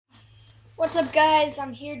What's up, guys?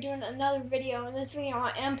 I'm here doing another video. In this video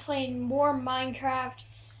I am playing more Minecraft.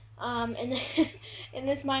 In, in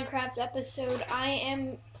this Minecraft episode I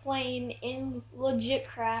am playing in L1git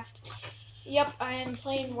Craft. Yep, I am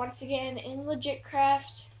playing once again in L1git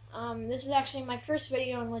Craft. This is actually my first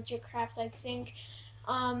video in L1git Craft, I think.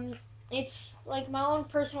 It's like my own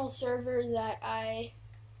personal server that I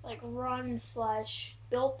run /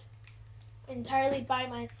 built entirely by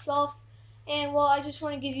myself. And well, I just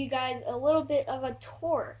want to give you guys a little bit of a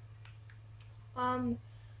tour. I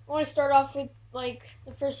want to start off with the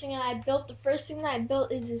first thing that I built. The first thing that I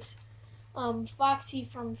built is this Foxy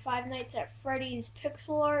from Five Nights at Freddy's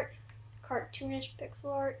pixel art, cartoonish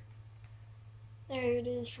pixel art. There it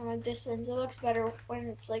is from a distance. It looks better when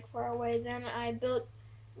it's far away. Then I built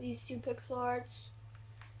these two pixel arts,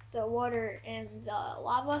 the water and the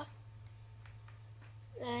lava.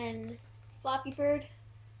 Then Flappy Bird.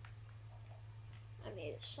 I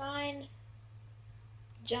made a sign,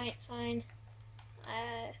 giant sign,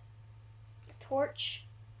 a torch.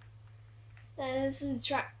 And this is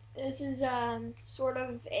sort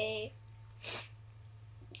of a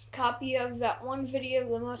copy of that one video,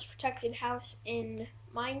 the most protected house in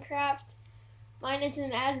Minecraft. Mine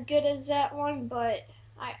isn't as good as that one, but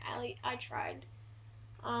I tried.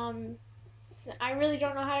 So I really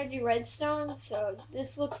don't know how to do redstone, so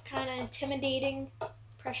this looks kind of intimidating.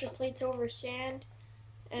 Pressure plates over sand.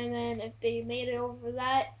 And then if they made it over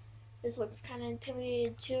that, this looks kind of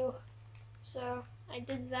intimidated too. So I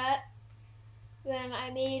did that. Then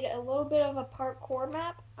I made a little bit of a parkour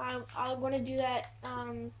map. I'm going to do that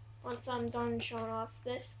once I'm done showing off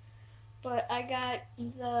this. But I got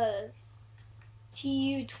the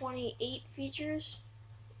TU28 features,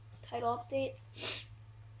 title update.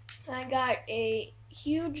 I got a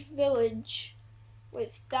huge village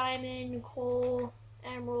with diamond, coal,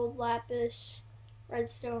 emerald, lapis,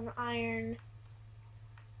 redstone, iron,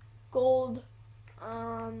 gold,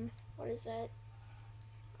 what is that?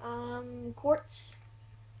 Quartz,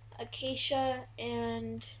 acacia,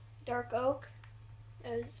 and dark oak.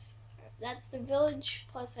 That's the village,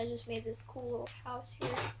 plus I just made this cool little house here.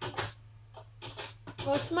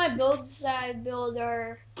 Most of my builds that I build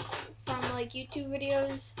are from YouTube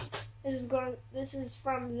videos. This is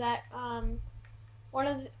from that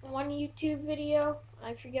one YouTube video.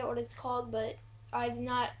 I forget what it's called, but I've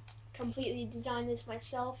not completely designed this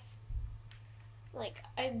myself.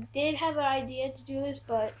 I did have an idea to do this,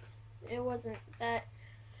 but it wasn't that.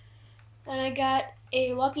 And I got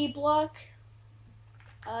a lucky block,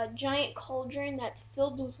 a giant cauldron that's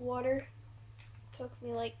filled with water. It took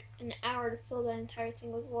me an hour to fill that entire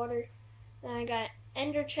thing with water. Then I got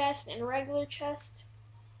ender chest and regular chest.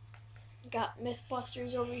 Got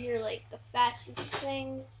Mythbusters over here, the fastest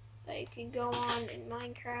thing that you could go on in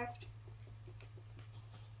Minecraft.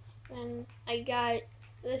 And I got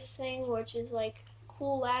this thing, which is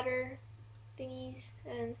cool ladder thingies,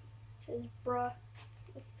 and it says bruh,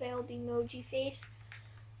 the failed emoji face.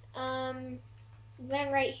 Then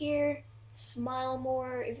right here, Smile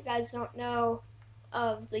More. If you guys don't know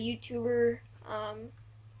of the YouTuber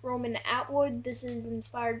Roman Atwood, this is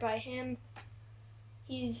inspired by him.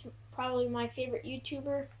 He's probably my favorite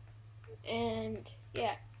YouTuber, and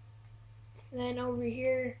yeah. Then over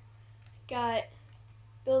here, got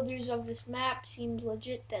builders of this map, seems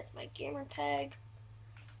legit, that's my gamer tag.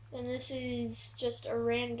 And this is just a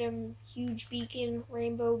random huge beacon,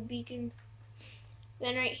 rainbow beacon.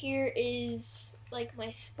 Then right here is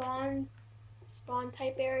my spawn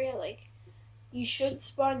type area. You should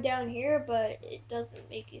spawn down here, but it doesn't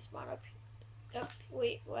make you spawn up.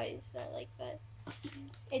 Wait, why is that like that?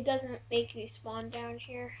 It doesn't make you spawn down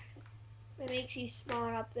here. It makes you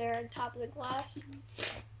spawn up there on top of the glass.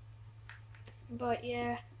 But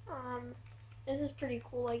yeah, this is pretty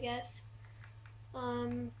cool, I guess.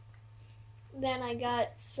 Then I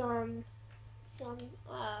got some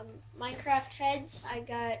Minecraft heads. I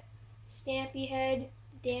got Stampy head,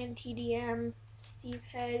 Dan TDM, Steve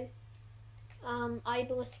head,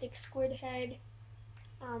 Ballistic Squid head,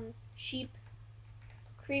 sheep,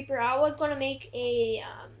 creeper. I was gonna make a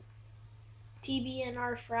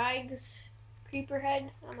TBNR Frags creeper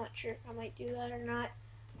head. I'm not sure if I might do that or not.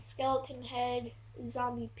 Skeleton head,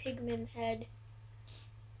 zombie pigman head,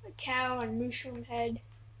 a cow and mushroom head,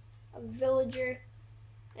 a villager,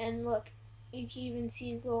 and look, you can even see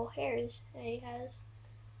his little hairs that he has.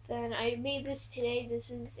 Then I made this today. This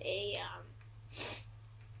is a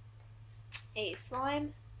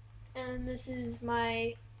slime, and this is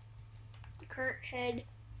my current head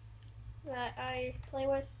that I play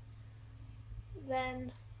with.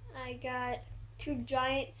 Then I got two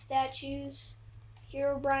giant statues,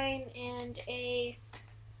 Herobrine and a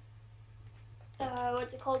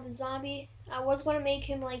what's it called, the zombie. I was gonna make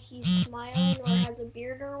him like he's smiling or has a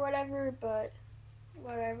beard or whatever, but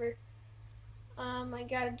whatever. I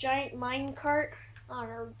got a giant mine cart on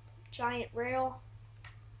a giant rail.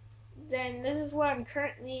 Then this is what I'm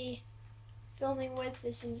currently filming with.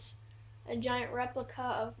 This is a giant replica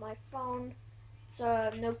of my phone. It's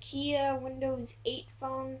a Nokia Windows 8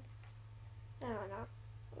 phone. I don't know.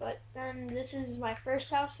 But then this is my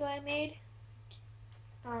first house that I made.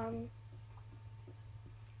 Come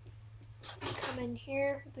in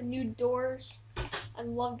here with the new doors. I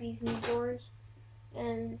love these new doors.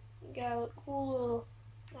 And you got a cool little,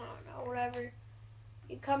 I don't know, whatever.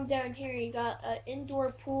 You come down here, you got an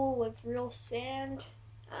indoor pool with real sand.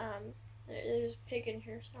 There's a pig in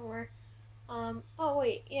here somewhere. Oh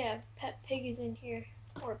wait, yeah, pet pig is in here.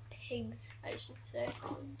 Or pigs, I should say.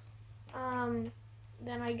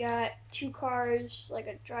 Then I got 2 cars, like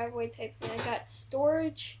a driveway type thing. I got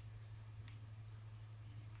storage.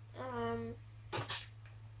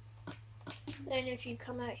 Then if you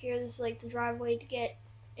come out here, this is like the driveway to get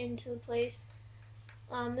into the place.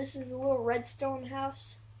 This is a little redstone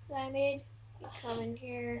house that I made. You come in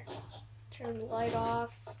here, turn the light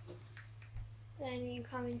off. Then you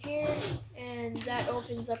come in here, and that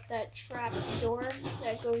opens up that trap door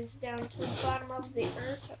that goes down to the bottom of the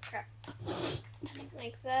earth. Oh crap.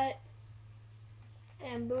 Like that.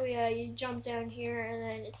 And booyah, you jump down here, and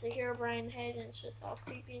then it's a Herobrine head, and it's just all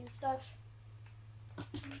creepy and stuff.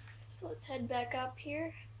 So let's head back up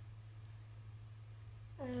here.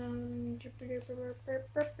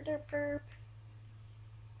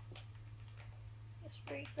 Just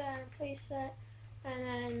break that and place that, and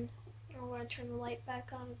then I'm going to turn the light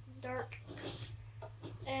back on. It's dark,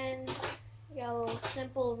 and we got a little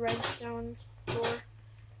simple redstone door.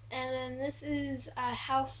 And then this is a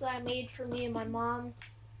house that I made for me and my mom,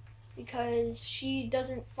 because she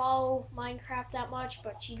doesn't follow Minecraft that much,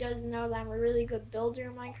 but she does know that I'm a really good builder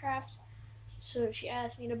in Minecraft. So she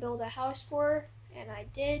asked me to build a house for her, and I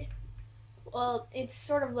did. Well, it's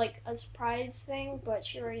sort of like a surprise thing, but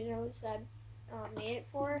she already knows that I made it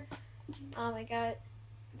for her. I got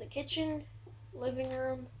the kitchen, living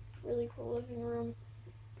room, really cool living room.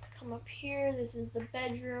 Come up here, this is the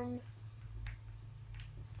bedroom.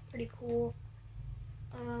 Pretty cool.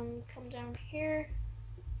 Come down here.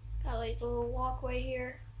 Got like a little walkway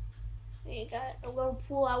here. And you got a little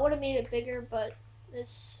pool. I would have made it bigger, but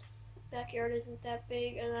this backyard isn't that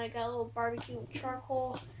big. And I got a little barbecue with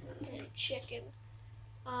charcoal and chicken.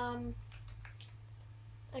 I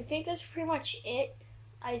think that's pretty much it.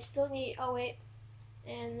 I still need, oh wait,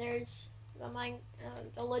 and there's the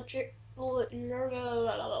legit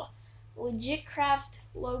Craft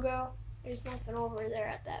logo. There's nothing over there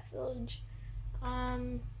at that village.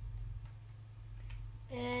 And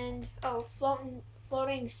oh,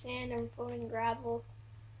 floating sand and floating gravel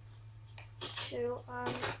too.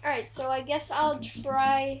 Alright, so I guess I'll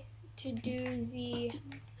try to do the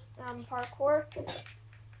parkour.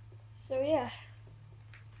 So yeah,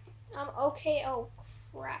 I'm okay. Oh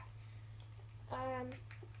crap. I'm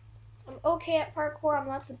okay at parkour. I'm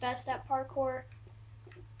not the best at parkour.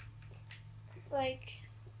 Like,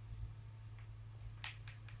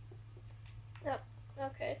 oh,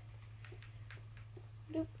 okay.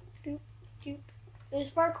 Doop, doop, doop. This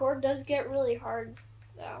parkour does get really hard,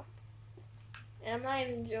 though. And I'm not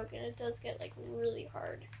even joking, it does get, like, really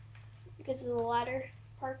hard. Because of the ladder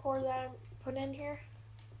parkour that I put in here.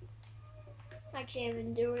 I can't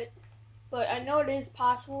even do it. But I know it is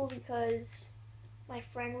possible because my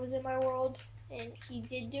friend was in my world, and he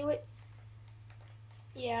did do it.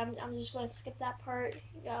 Yeah, I'm just going to skip that part.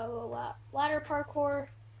 You got a little ladder parkour.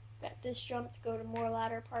 Got this jump to go to more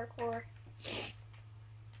ladder parkour.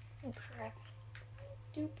 Oh crap.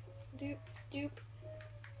 Doop, doop, doop.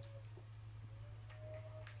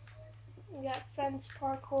 You got fence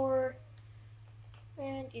parkour.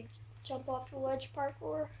 And you jump off the ledge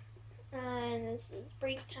parkour. And this is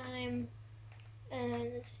break time.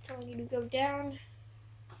 And this is telling you to go down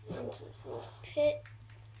into this little pit.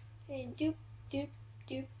 And doop, doop,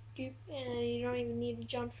 doop, doop. And you don't even need to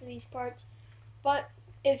jump for these parts. But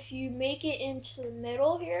if you make it into the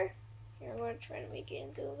middle here, I'm going to try to make it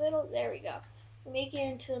into the middle. There we go. Make it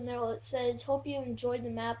into the middle. It says, hope you enjoyed the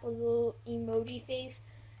map with a little emoji face.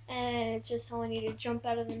 And it's just telling you to jump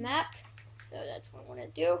out of the map. So that's what I'm going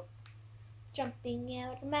to do. Jumping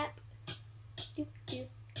out of the map. Doop, doop,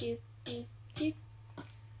 doop, doop, doop.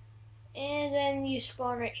 And then you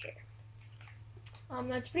spawn right here.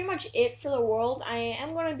 That's pretty much it for the world. I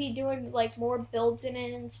am going to be doing like more builds in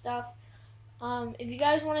it and stuff. If you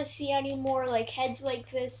guys want to see any more like heads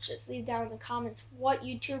like this, just leave down in the comments what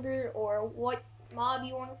YouTuber or what mob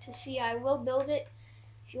you want to see. I will build it.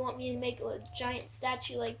 If you want me to make a giant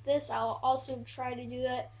statue like this, I'll also try to do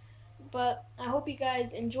that. But I hope you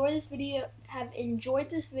guys have enjoyed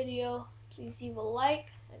this video. Please leave a like,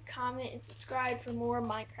 a comment, and subscribe for more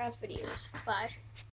Minecraft videos. Bye.